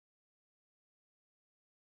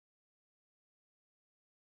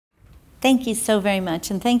Thank you so very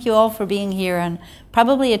much, and thank you all for being here on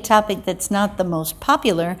probably a topic that's not the most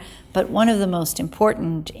popular, but one of the most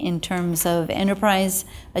important in terms of enterprise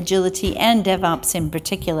agility and DevOps in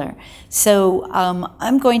particular. So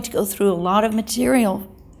I'm going to go through a lot of material,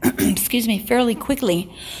 excuse me, fairly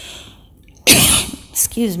quickly,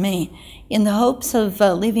 excuse me, in the hopes of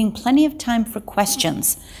leaving plenty of time for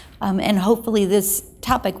questions. And hopefully this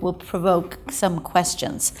topic will provoke some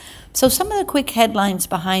questions. So some of the quick headlines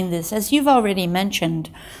behind this, as you've already mentioned,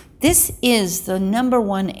 this is the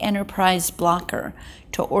 #1 enterprise blocker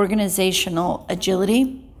to organizational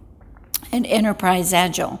agility and enterprise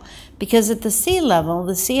agile. Because at the C level,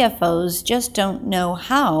 the CFOs just don't know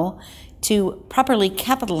how to properly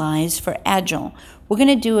capitalize for agile. We're going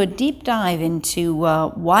to do a deep dive into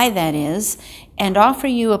why that is and offer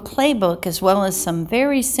you a playbook as well as some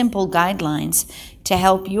very simple guidelines to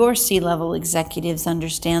help your C-level executives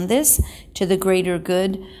understand this to the greater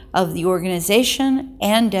good of the organization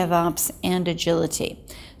and DevOps and agility.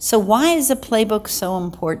 So why is a playbook so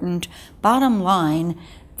important? Bottom line,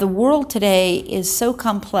 the world today is so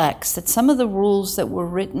complex that some of the rules that were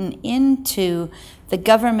written into the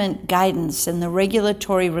government guidance and the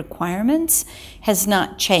regulatory requirements has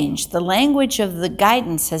not changed. The language of the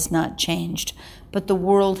guidance has not changed, but the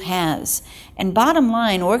world has. And bottom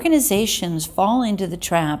line, organizations fall into the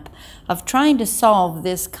trap of trying to solve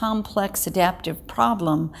this complex adaptive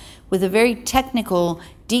problem with a very technical,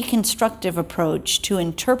 deconstructive approach to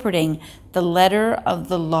interpreting the letter of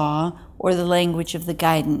the law or the language of the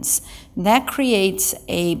guidance. And that creates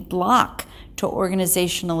a block to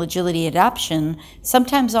organizational agility adoption,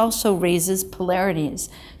 sometimes also raises polarities.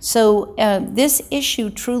 So this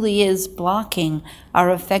issue truly is blocking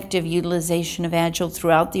our effective utilization of Agile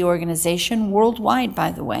throughout the organization, worldwide,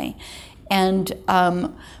 by the way, and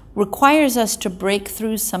requires us to break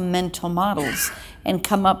through some mental models and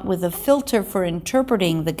come up with a filter for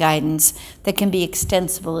interpreting the guidance that can be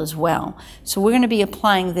extensible as well. So we're going to be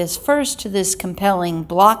applying this first to this compelling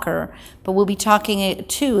blocker, but we'll be talking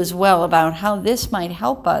too as well about how this might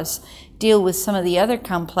help us deal with some of the other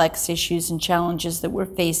complex issues and challenges that we're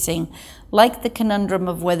facing, like the conundrum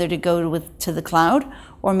of whether to go to the cloud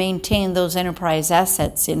or maintain those enterprise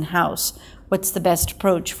assets in-house. What's the best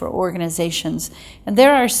approach for organizations? And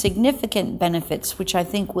there are significant benefits which I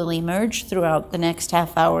think will emerge throughout the next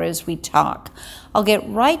half hour as we talk. I'll get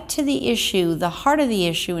right to the issue, the heart of the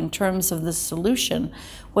issue in terms of the solution.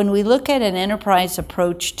 When we look at an enterprise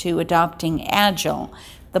approach to adopting Agile,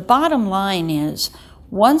 the bottom line is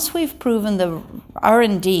once we've proven the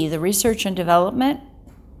R&D, the research and development,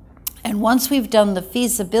 and once we've done the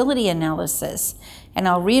feasibility analysis, and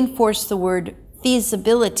I'll reinforce the word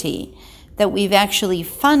feasibility, that we've actually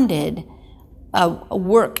funded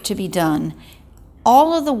work to be done,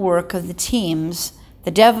 all of the work of the teams, the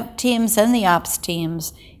dev teams and the ops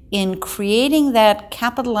teams, in creating that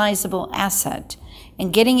capitalizable asset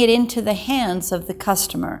and getting it into the hands of the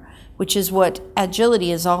customer, which is what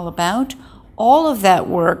agility is all about, all of that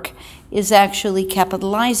work is actually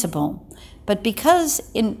capitalizable. But because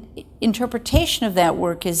interpretation of that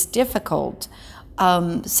work is difficult,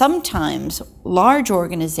 sometimes large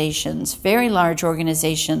organizations, very large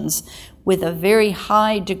organizations with a very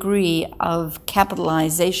high degree of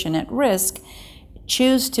capitalization at risk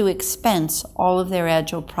choose to expense all of their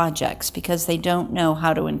Agile projects because they don't know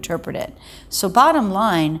how to interpret it. So bottom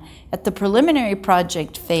line, at the preliminary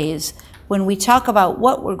project phase, when we talk about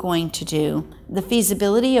what we're going to do, the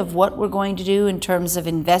feasibility of what we're going to do in terms of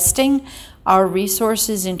investing our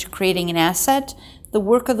resources into creating an asset, the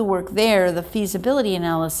work of the work there, the feasibility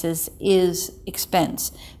analysis, is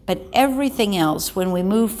expense. But everything else, when we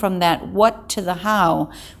move from that what to the how,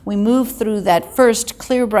 we move through that first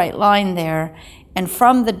clear, bright line there, and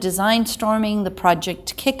from the design storming, the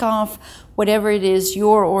project kickoff, whatever it is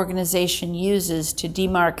your organization uses to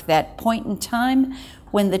demark that point in time,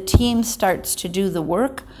 when the team starts to do the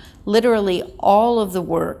work, literally all of the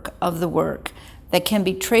work that can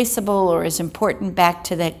be traceable or is important back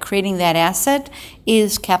to that creating that asset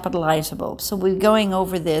is capitalizable. So we're going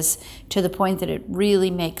over this to the point that it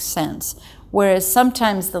really makes sense. Whereas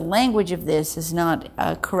sometimes the language of this is not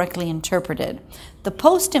correctly interpreted. The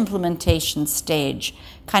post-implementation stage,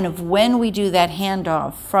 kind of when we do that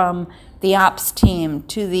handoff from the ops team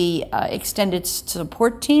to the extended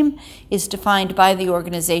support team, is defined by the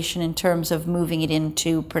organization in terms of moving it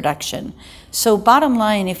into production. So bottom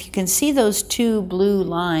line, if you can see those two blue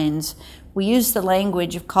lines, we use the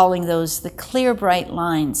language of calling those the clear, bright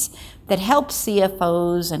lines that help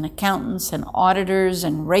CFOs and accountants and auditors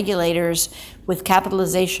and regulators with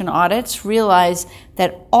capitalization audits realize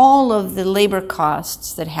that all of the labor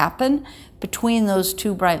costs that happen between those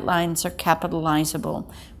two bright lines are capitalizable,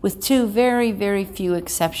 with two very, very few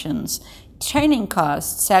exceptions. Training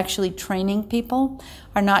costs, actually training people,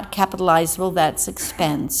 are not capitalizable, that's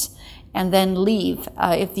expense. And then leave,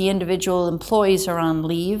 if the individual employees are on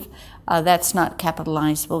leave, that's not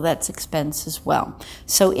capitalizable, that's expense as well.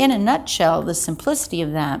 So in a nutshell, the simplicity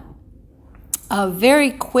of that, a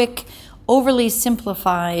very quick, overly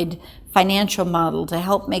simplified financial model to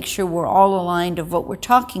help make sure we're all aligned of what we're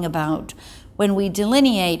talking about when we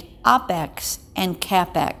delineate OPEX and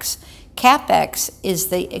CAPEX. CAPEX is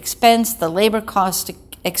the expense, the labor cost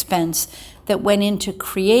expense that went into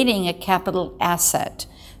creating a capital asset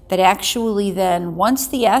that actually then, once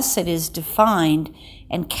the asset is defined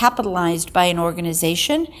and capitalized by an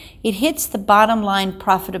organization, it hits the bottom line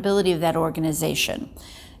profitability of that organization.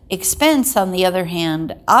 Expense, on the other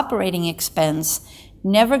hand, operating expense,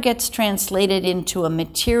 never gets translated into a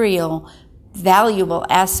material, valuable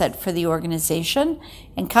asset for the organization,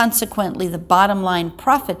 and consequently the bottom line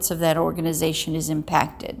profits of that organization is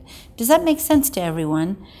impacted. Does that make sense to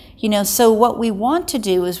everyone? You know, so what we want to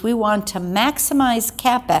do is we want to maximize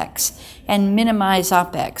CAPEX and minimize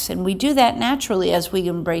OPEX, and we do that naturally as we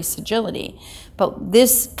embrace agility. But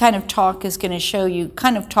this kind of talk is going to show you,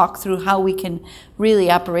 kind of talk through how we can really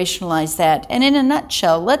operationalize that. And in a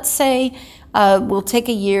nutshell, let's say we'll take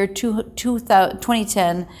a year, 2010,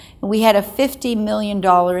 and we had a $50 million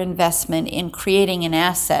investment in creating an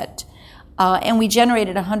asset, and we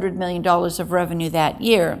generated $100 million of revenue that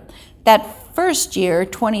year. That first year,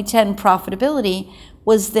 2010 profitability,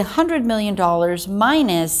 was the $100 million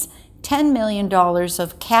minus $10 million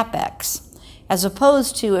of CAPEX, as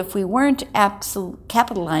opposed to if we weren't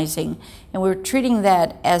capitalizing and we were treating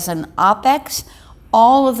that as an OPEX,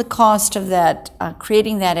 all of the cost of that,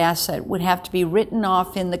 creating that asset would have to be written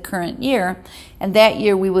off in the current year, and that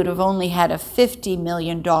year we would have only had a $50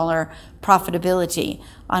 million profitability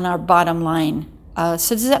on our bottom line.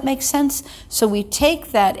 So does that make sense? So we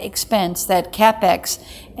take that expense, that CAPEX,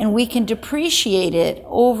 and we can depreciate it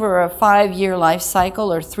over a 5-year life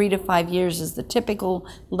cycle, or 3 to 5 years is the typical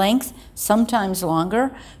length, sometimes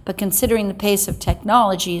longer, but considering the pace of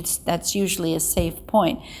technology, that's usually a safe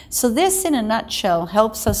point. So this, in a nutshell,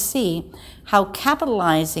 helps us see how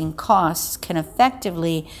capitalizing costs can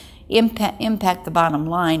effectively impact the bottom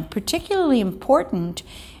line, particularly important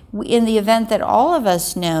in the event that all of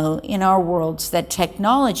us know in our worlds that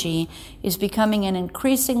technology is becoming an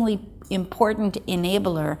increasingly important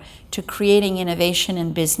enabler to creating innovation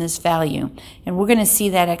and business value. And we're going to see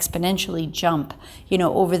that exponentially jump, you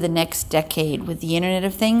know, over the next decade with the Internet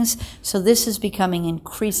of Things. So this is becoming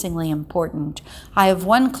increasingly important. I have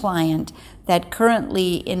one client that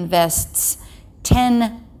currently invests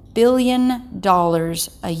 $10 billion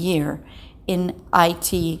a year in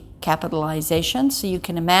IT capitalization. So you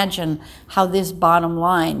can imagine how this bottom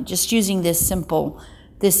line, just using this simple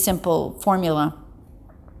formula,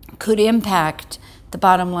 could impact the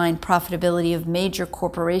bottom line profitability of major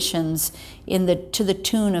corporations to the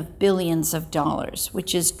tune of billions of dollars,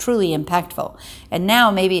 which is truly impactful. And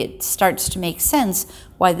now maybe it starts to make sense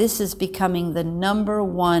why this is becoming the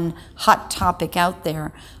 #1 hot topic out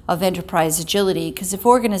there of enterprise agility, because if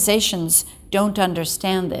organizations don't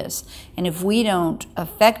understand this, and if we don't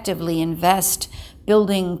effectively invest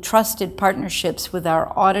building trusted partnerships with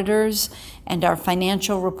our auditors and our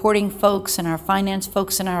financial reporting folks and our finance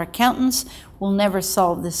folks and our accountants, we'll never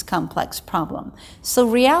solve this complex problem. So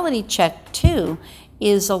reality check 2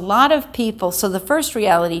 is a lot of people. So the first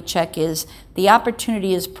reality check is the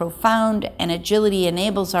opportunity is profound and agility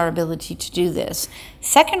enables our ability to do this.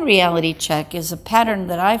 Second reality check is a pattern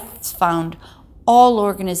that I've found all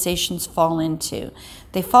organizations fall into.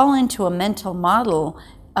 They fall into a mental model,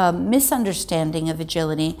 misunderstanding of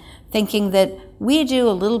agility, thinking that we do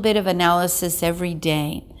a little bit of analysis every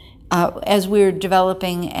day as we're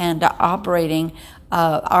developing and operating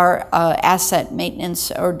our asset maintenance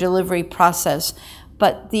or delivery process.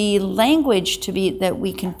 But the language that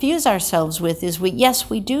we confuse ourselves with is yes,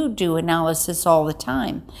 we do analysis all the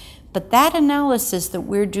time. But that analysis that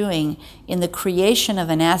we're doing in the creation of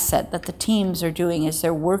an asset, that the teams are doing as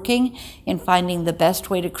they're working in finding the best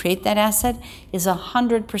way to create that asset, is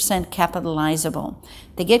 100% capitalizable.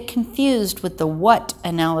 They get confused with the what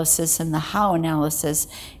analysis and the how analysis,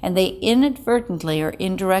 and they inadvertently or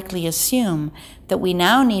indirectly assume that we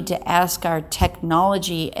now need to ask our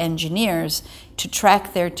technology engineers to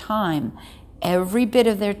track their time. Every bit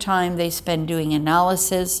of their time they spend doing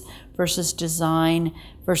analysis versus design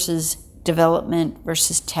versus development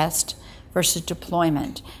versus test versus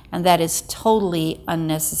deployment. And that is totally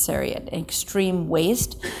unnecessary, an extreme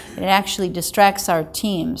waste. It actually distracts our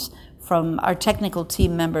teams from our technical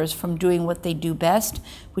team members from doing what they do best,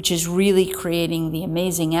 which is really creating the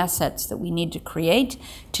amazing assets that we need to create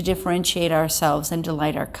to differentiate ourselves and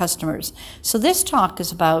delight our customers. So this talk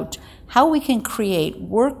is about how we can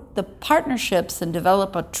work the partnerships and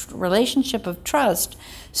develop a relationship of trust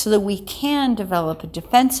so that we can develop a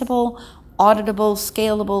defensible, auditable,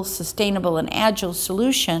 scalable, sustainable, and agile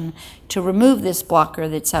solution to remove this blocker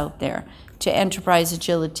that's out there to enterprise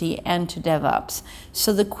agility and to DevOps.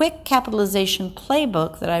 So the quick capitalization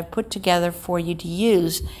playbook that I've put together for you to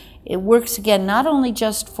use, it works again not only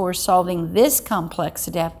just for solving this complex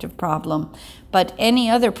adaptive problem, but any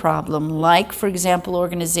other problem, like, for example,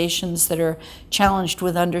 organizations that are challenged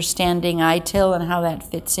with understanding ITIL and how that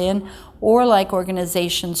fits in, or like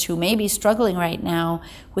organizations who may be struggling right now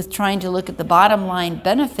with trying to look at the bottom line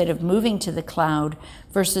benefit of moving to the cloud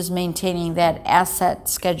versus maintaining that asset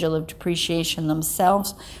schedule of depreciation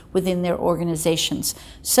themselves within their organizations.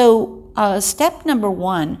 So step number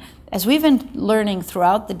one, as we've been learning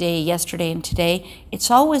throughout the day, yesterday and today, it's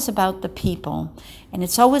always about the people. And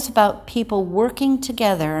it's always about people working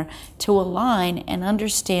together to align and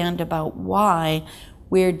understand about why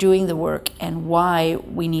we're doing the work and why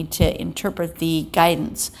we need to interpret the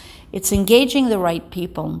guidance. It's engaging the right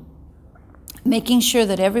people, making sure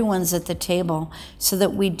that everyone's at the table so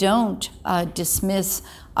that we don't dismiss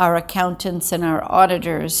our accountants and our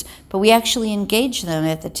auditors, but we actually engage them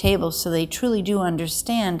at the table so they truly do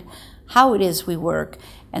understand how it is we work,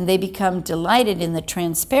 and they become delighted in the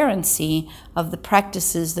transparency of the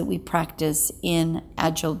practices that we practice in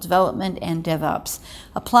Agile development and DevOps.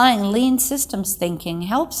 Applying lean systems thinking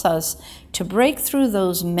helps us to break through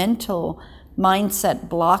those mental mindset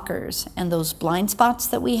blockers and those blind spots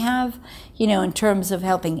that we have, in terms of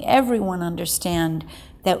helping everyone understand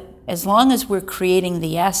that as long as we're creating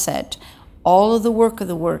the asset, all of the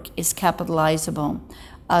work is capitalizable.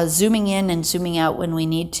 Zooming in and zooming out when we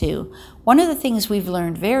need to. One of the things we've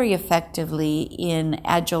learned very effectively in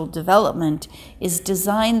Agile development is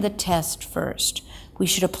design the test first. We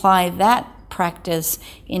should apply that practice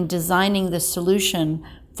in designing the solution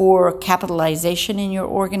for capitalization in your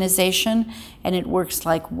organization, and it works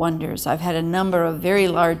like wonders. I've had a number of very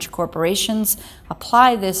large corporations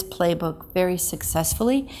apply this playbook very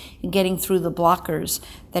successfully in getting through the blockers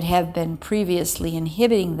that have been previously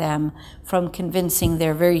inhibiting them from convincing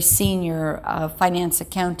their very senior finance,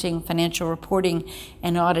 accounting, financial reporting,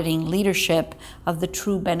 and auditing leadership of the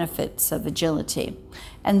true benefits of agility.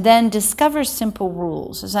 And then discover simple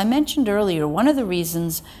rules. As I mentioned earlier, one of the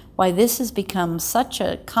reasons why this has become such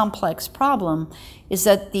a complex problem is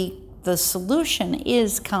that the solution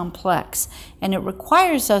is complex, and it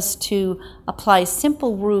requires us to apply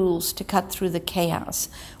simple rules to cut through the chaos,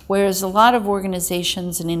 whereas a lot of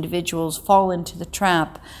organizations and individuals fall into the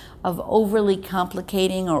trap of overly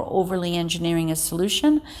complicating or overly engineering a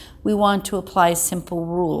solution. We want to apply simple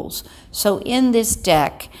rules. So in this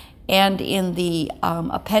deck, and in the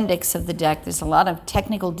appendix of the deck, there's a lot of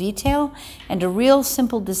technical detail and a real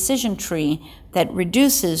simple decision tree that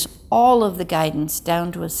reduces all of the guidance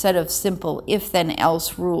down to a set of simple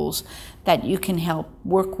if-then-else rules that you can help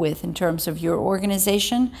work with in terms of your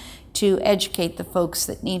organization to educate the folks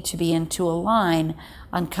that need to be in to align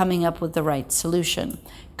on coming up with the right solution.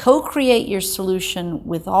 Co-create your solution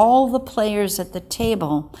with all the players at the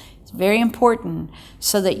table. Very important,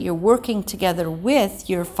 so that you're working together with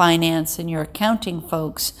your finance and your accounting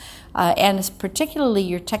folks, and particularly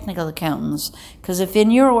your technical accountants. Because if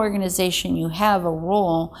in your organization you have a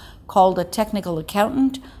role called a technical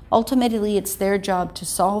accountant, ultimately it's their job to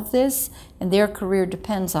solve this, and their career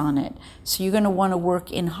depends on it. So you're going to want to work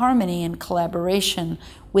in harmony and collaboration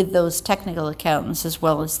with those technical accountants as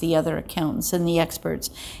well as the other accountants and the experts,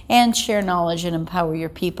 and share knowledge and empower your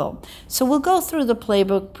people. So we'll go through the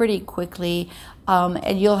playbook pretty quickly,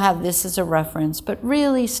 and you'll have this as a reference, but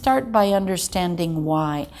really start by understanding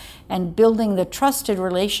why and building the trusted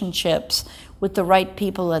relationships with the right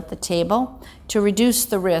people at the table to reduce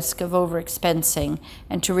the risk of overexpensing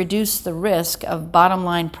and to reduce the risk of bottom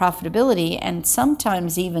line profitability and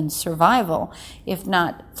sometimes even survival, if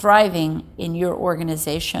not thriving, in your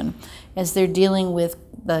organization as they're dealing with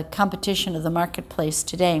the competition of the marketplace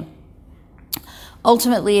today.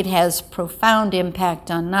 Ultimately, it has profound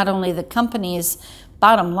impact on not only the company's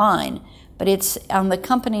bottom line, but it's on the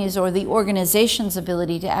company's or the organization's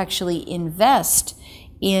ability to actually invest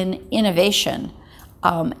in innovation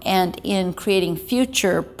and in creating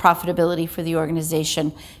future profitability for the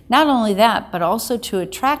organization. Not only that, but also to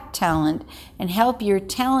attract talent and help your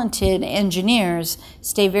talented engineers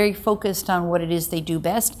stay very focused on what it is they do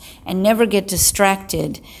best and never get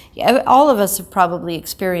distracted. All of us have probably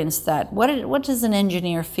experienced that. What does an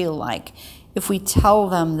engineer feel like if we tell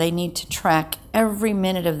them they need to track every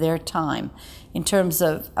minute of their time? In terms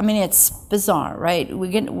of, I mean, it's bizarre, right? We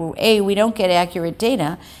don't get accurate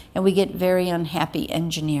data, and we get very unhappy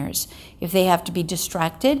engineers if they have to be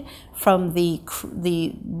distracted from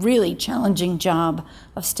the really challenging job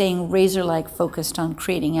of staying razor-like focused on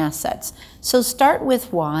creating assets. So start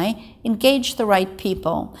with why, engage the right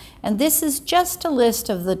people. And this is just a list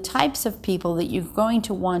of the types of people that you're going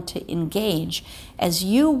to want to engage as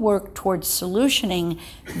you work towards solutioning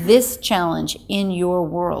this challenge in your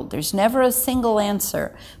world. There's never a single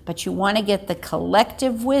answer, but you want to get the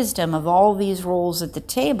collective wisdom of all these roles at the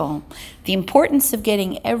table. The importance of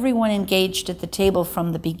getting everyone engaged at the table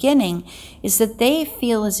from the beginning is that they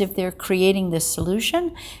feel as if they're creating this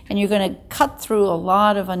solution, and you're going to cut through a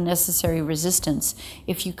lot of unnecessary resistance.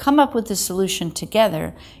 If you come up with the solution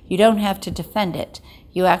together, you don't have to defend it.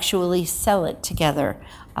 You actually sell it together.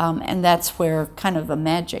 And that's where kind of the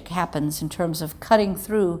magic happens in terms of cutting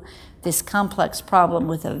through this complex problem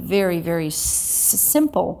with a very, very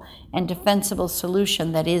simple and defensible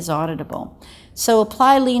solution that is auditable. So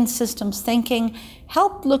apply lean systems thinking,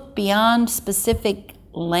 help look beyond specific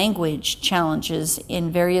language challenges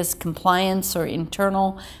in various compliance or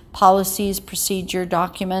internal policies, procedure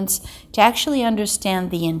documents, to actually understand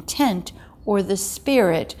the intent or the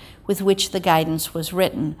spirit with which the guidance was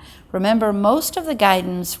written. Remember, most of the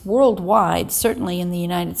guidance worldwide, certainly in the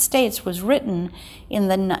United States, was written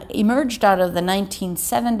emerged out of the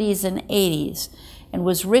 1970s and 80s, and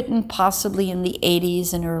was written possibly in the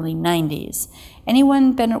 80s and early 90s.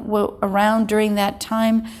 Anyone been around during that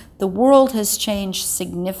time? The world has changed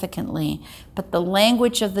significantly, but the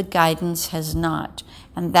language of the guidance has not,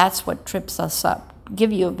 and that's what trips us up. I'll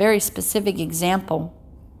give you a very specific example.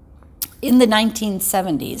 In the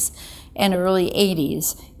 1970s and early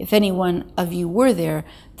 80s, if any one of you were there,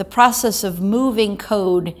 the process of moving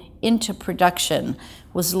code into production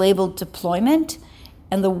was labeled deployment,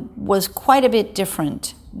 and was quite a bit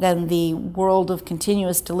different than the world of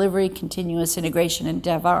continuous delivery, continuous integration, and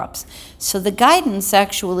DevOps. So the guidance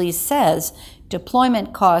actually says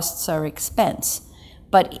deployment costs are expense.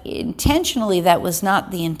 But intentionally, that was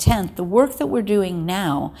not the intent. The work that we're doing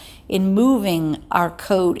now in moving our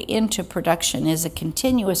code into production is a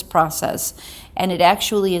continuous process, and it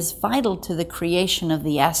actually is vital to the creation of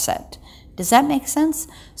the asset. Does that make sense?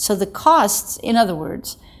 So the costs, in other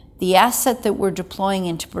words, the asset that we're deploying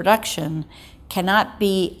into production cannot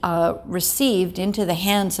be received into the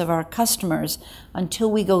hands of our customers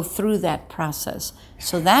until we go through that process.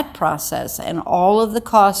 So that process and all of the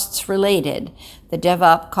costs related, the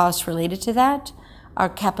DevOps costs related to that, are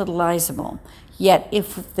capitalizable. Yet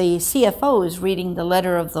if the CFO is reading the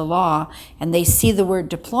letter of the law and they see the word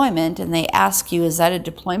deployment and they ask you, is that a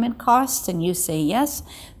deployment cost? And you say yes,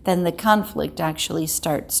 then the conflict actually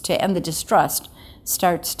starts to, and the distrust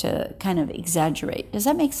starts to kind of exaggerate. Does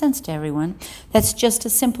that make sense to everyone? That's just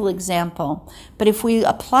a simple example. But if we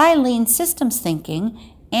apply lean systems thinking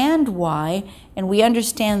and why, and we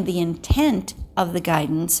understand the intent of the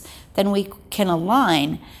guidance, then we can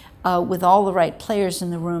align with all the right players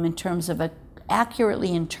in the room in terms of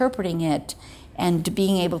accurately interpreting it and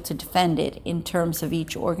being able to defend it in terms of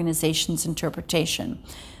each organization's interpretation.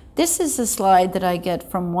 This is a slide that I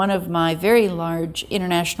get from one of my very large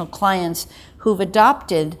international clients who've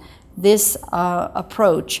adopted this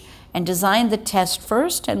approach and designed the test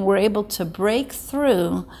first, and were able to break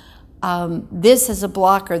through this as a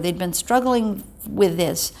blocker. They'd been struggling with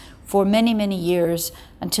this for many, many years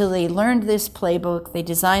until they learned this playbook. They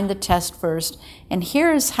designed the test first, and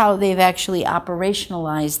here's how they've actually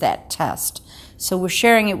operationalized that test. So we're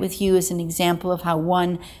sharing it with you as an example of how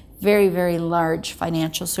one very, very large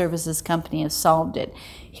financial services company has solved it.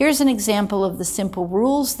 Here's an example of the simple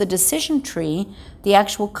rules, the decision tree, the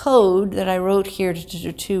actual code that I wrote here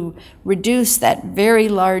to reduce that very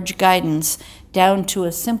large guidance down to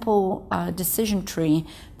a simple decision tree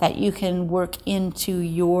that you can work into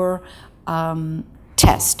your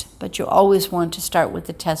test. But you always want to start with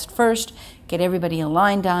the test first, get everybody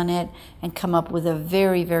aligned on it, and come up with a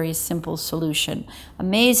very, very simple solution.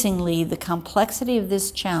 Amazingly, the complexity of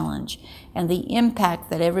this challenge and the impact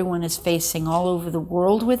that everyone is facing all over the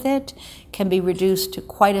world with it can be reduced to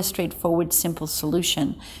quite a straightforward, simple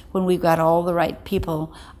solution when we've got all the right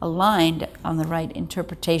people aligned on the right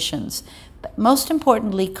interpretations. But most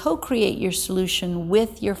importantly, co-create your solution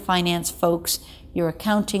with your finance folks, your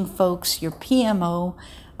accounting folks, your PMO,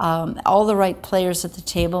 all the right players at the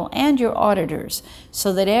table, and your auditors,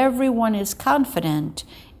 so that everyone is confident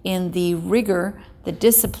in the rigor, the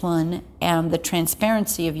discipline, and the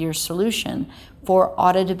transparency of your solution for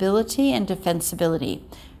auditability and defensibility.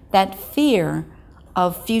 That fear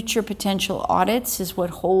of future potential audits is what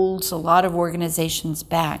holds a lot of organizations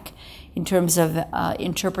back in terms of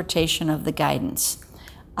interpretation of the guidance.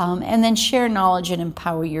 And then share knowledge and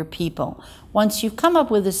empower your people. Once you've come up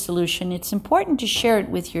with a solution, it's important to share it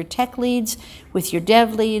with your tech leads, with your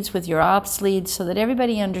dev leads, with your ops leads, so that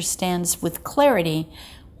everybody understands with clarity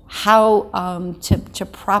how to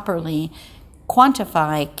properly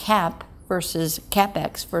quantify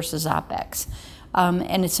CapEx versus OpEx.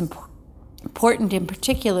 And it's important in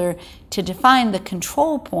particular to define the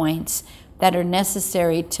control points that are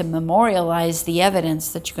necessary to memorialize the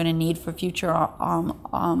evidence that you're going to need for future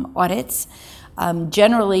audits.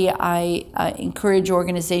 Generally, I encourage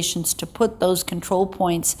organizations to put those control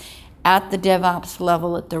points at the DevOps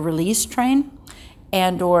level at the release train,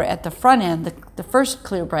 and or at the front end, the first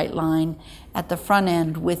clear bright line at the front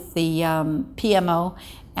end with the PMO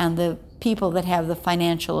and the people that have the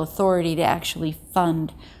financial authority to actually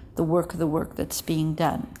fund the work that's being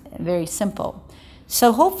done. Very simple.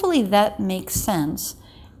 So hopefully that makes sense.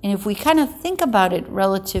 And if we kind of think about it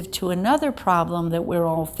relative to another problem that we're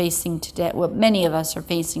all facing today, what many of us are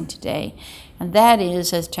facing today, and that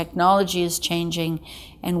is as technology is changing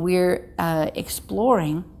and we're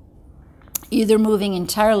exploring either moving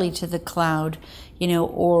entirely to the cloud,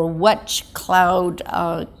 or what cloud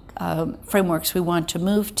frameworks we want to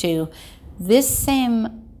move to, this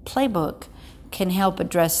same playbook can help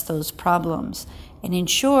address those problems and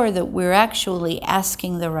ensure that we're actually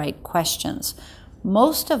asking the right questions.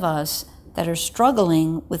 Most of us that are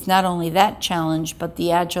struggling with not only that challenge, but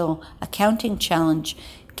the Agile accounting challenge,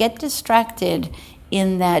 get distracted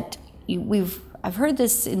in that I've heard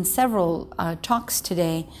this in several talks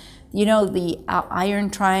today, the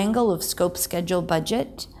iron triangle of scope, schedule,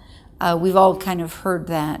 budget. We've all kind of heard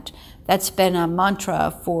that. That's been a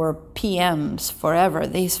mantra for PMs forever.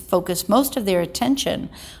 They focus most of their attention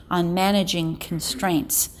on managing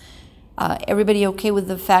constraints. Everybody okay with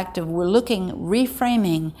the fact of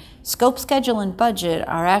reframing scope, schedule, and budget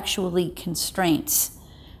are actually constraints.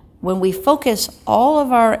 When we focus all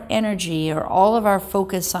of our energy or all of our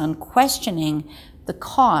focus on questioning the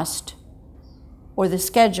cost or the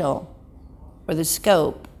schedule or the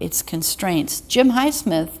scope, it's constraints. Jim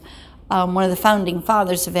Highsmith, one of the founding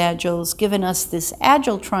fathers of Agile, has given us this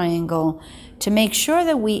Agile triangle to make sure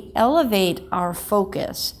that we elevate our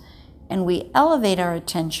focus and we elevate our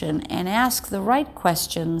attention and ask the right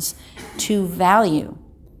questions to value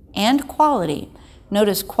and quality.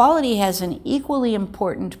 Notice quality has an equally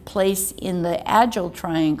important place in the Agile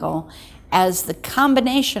triangle as the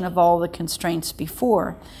combination of all the constraints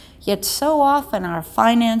before. Yet so often our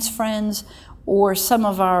finance friends or some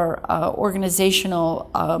of our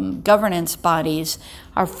organizational governance bodies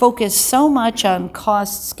are focused so much on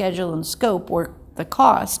cost, schedule, and scope, or the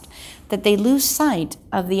cost, that they lose sight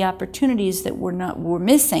of the opportunities that we're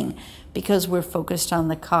missing because we're focused on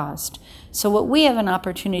the cost. So what we have an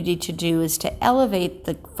opportunity to do is to elevate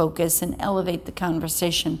the focus and elevate the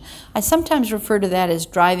conversation. I sometimes refer to that as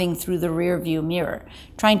driving through the rear view mirror,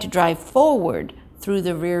 trying to drive forward through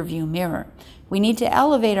the rear view mirror. We need to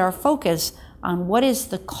elevate our focus on what is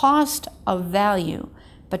the cost of value,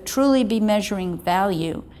 but truly be measuring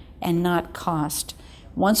value and not cost.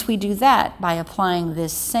 Once we do that by applying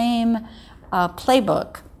this same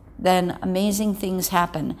playbook, then amazing things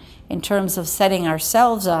happen in terms of setting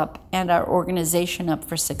ourselves up and our organization up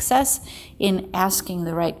for success in asking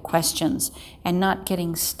the right questions and not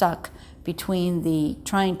getting stuck between the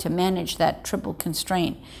trying to manage that triple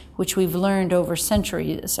constraint, which we've learned over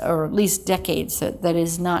centuries, or at least decades, that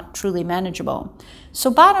is not truly manageable.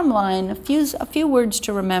 So bottom line, a few words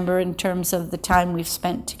to remember in terms of the time we've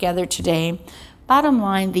spent together today. Bottom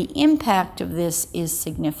line, the impact of this is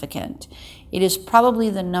significant. It is probably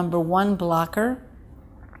the #1 blocker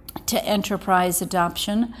to enterprise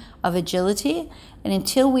adoption of agility. And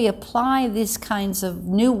until we apply these kinds of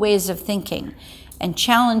new ways of thinking and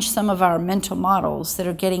challenge some of our mental models that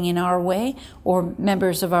are getting in our way or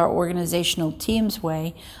members of our organizational team's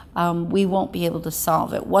way, we won't be able to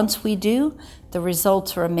solve it. Once we do, the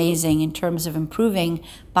results are amazing in terms of improving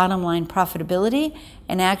bottom line profitability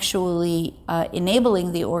and actually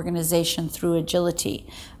enabling the organization through agility,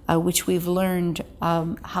 which we've learned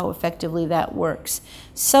how effectively that works.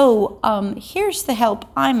 So here's the help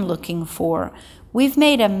I'm looking for. We've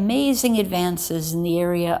made amazing advances in the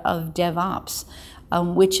area of DevOps,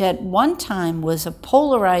 which at one time was a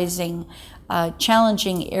polarizing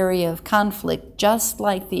challenging area of conflict, just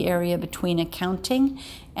like the area between accounting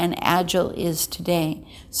and Agile is today.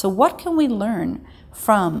 So what can we learn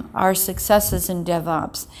from our successes in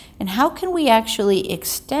DevOps, and how can we actually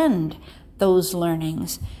extend those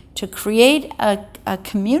learnings to create a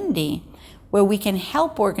community where we can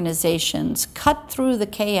help organizations cut through the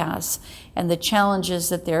chaos and the challenges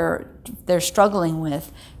that they're struggling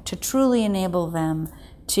with to truly enable them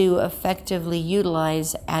to effectively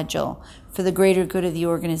utilize Agile for the greater good of the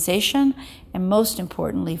organization, and most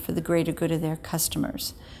importantly, for the greater good of their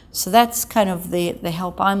customers. So that's kind of the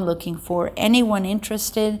help I'm looking for. Anyone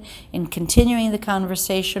interested in continuing the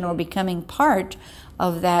conversation or becoming part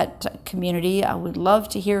of that community, I would love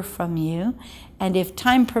to hear from you. And if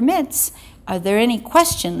time permits, are there any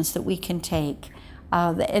questions that we can take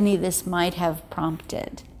that any of this might have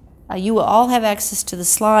prompted? You will all have access to the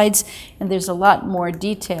slides, and there's a lot more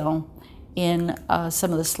detail in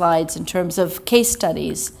some of the slides in terms of case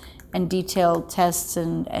studies and detailed tests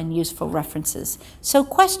and useful references. So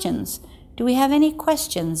questions. Do we have any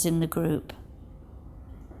questions in the group?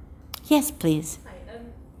 Yes, please. Hi.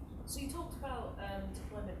 So you talked about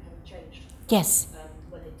deployment having changed. Yes.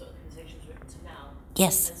 When the documentation was written to now.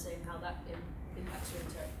 Yes. And saying how that impacts your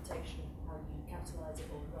interpretation, how you capitalize it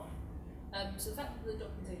or not. So the fact that the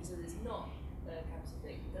documentation says it's not a capital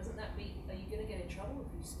thing, doesn't that mean, are you going to get in trouble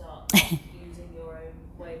if you start using your own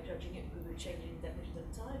way of judging it because we're changing definitions at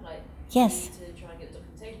the time? Like, yes. do you need to try and get the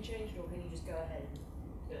documentation changed, or can you just go ahead and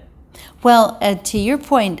do it? Well, to your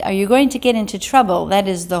point, are you going to get into trouble? That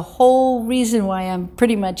is the whole reason why I'm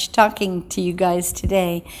pretty much talking to you guys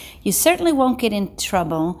today. You certainly won't get in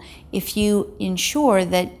trouble if you ensure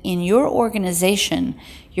that in your organization,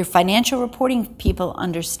 your financial reporting people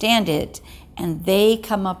understand it and they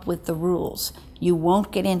come up with the rules. You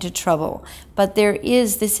won't get into trouble. But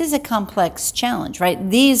this is a complex challenge,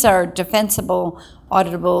 right? These are defensible,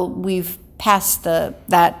 auditable. We've passed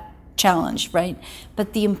that challenge, right?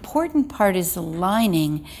 But the important part is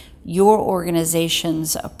aligning your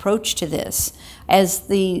organization's approach to this. As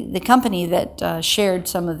the company that shared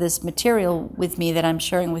some of this material with me that I'm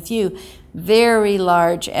sharing with you, very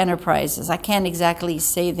large enterprises. I can't exactly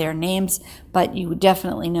say their names, but you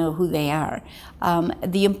definitely know who they are.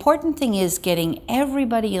 The important thing is getting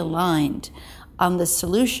everybody aligned on the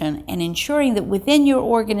solution and ensuring that within your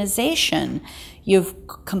organization, you've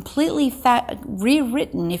completely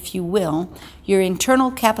rewritten, if you will, your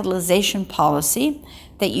internal capitalization policy,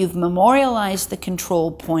 that you've memorialized the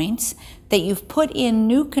control points, that you've put in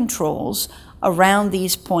new controls around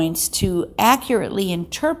these points to accurately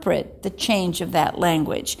interpret the change of that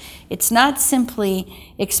language. It's not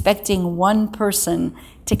simply expecting one person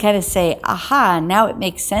to kind of say, aha, now it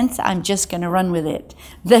makes sense, I'm just going to run with it.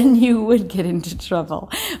 Then you would get into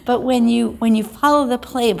trouble. But when you follow the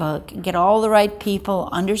playbook, get all the right people,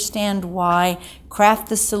 understand why, craft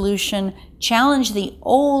the solution, challenge the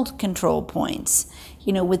old control points,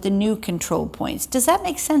 with the new control points. Does that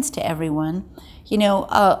make sense to everyone?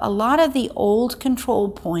 A lot of the old control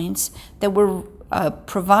points that were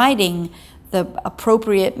providing the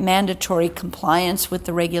appropriate mandatory compliance with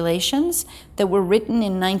the regulations that were written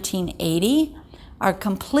in 1980 are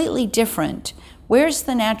completely different. Where's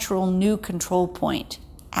the natural new control point?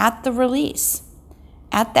 At the release.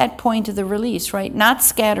 At that point of the release, right? Not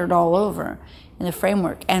scattered all over in the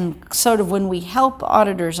framework. And sort of when we help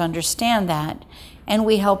auditors understand that, and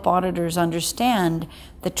we help auditors understand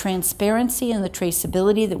the transparency and the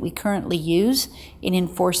traceability that we currently use in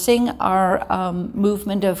enforcing our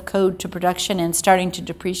movement of code to production and starting to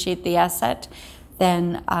depreciate the asset,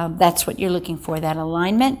 then that's what you're looking for, that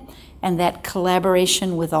alignment and that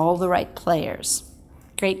collaboration with all the right players.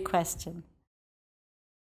 Great question.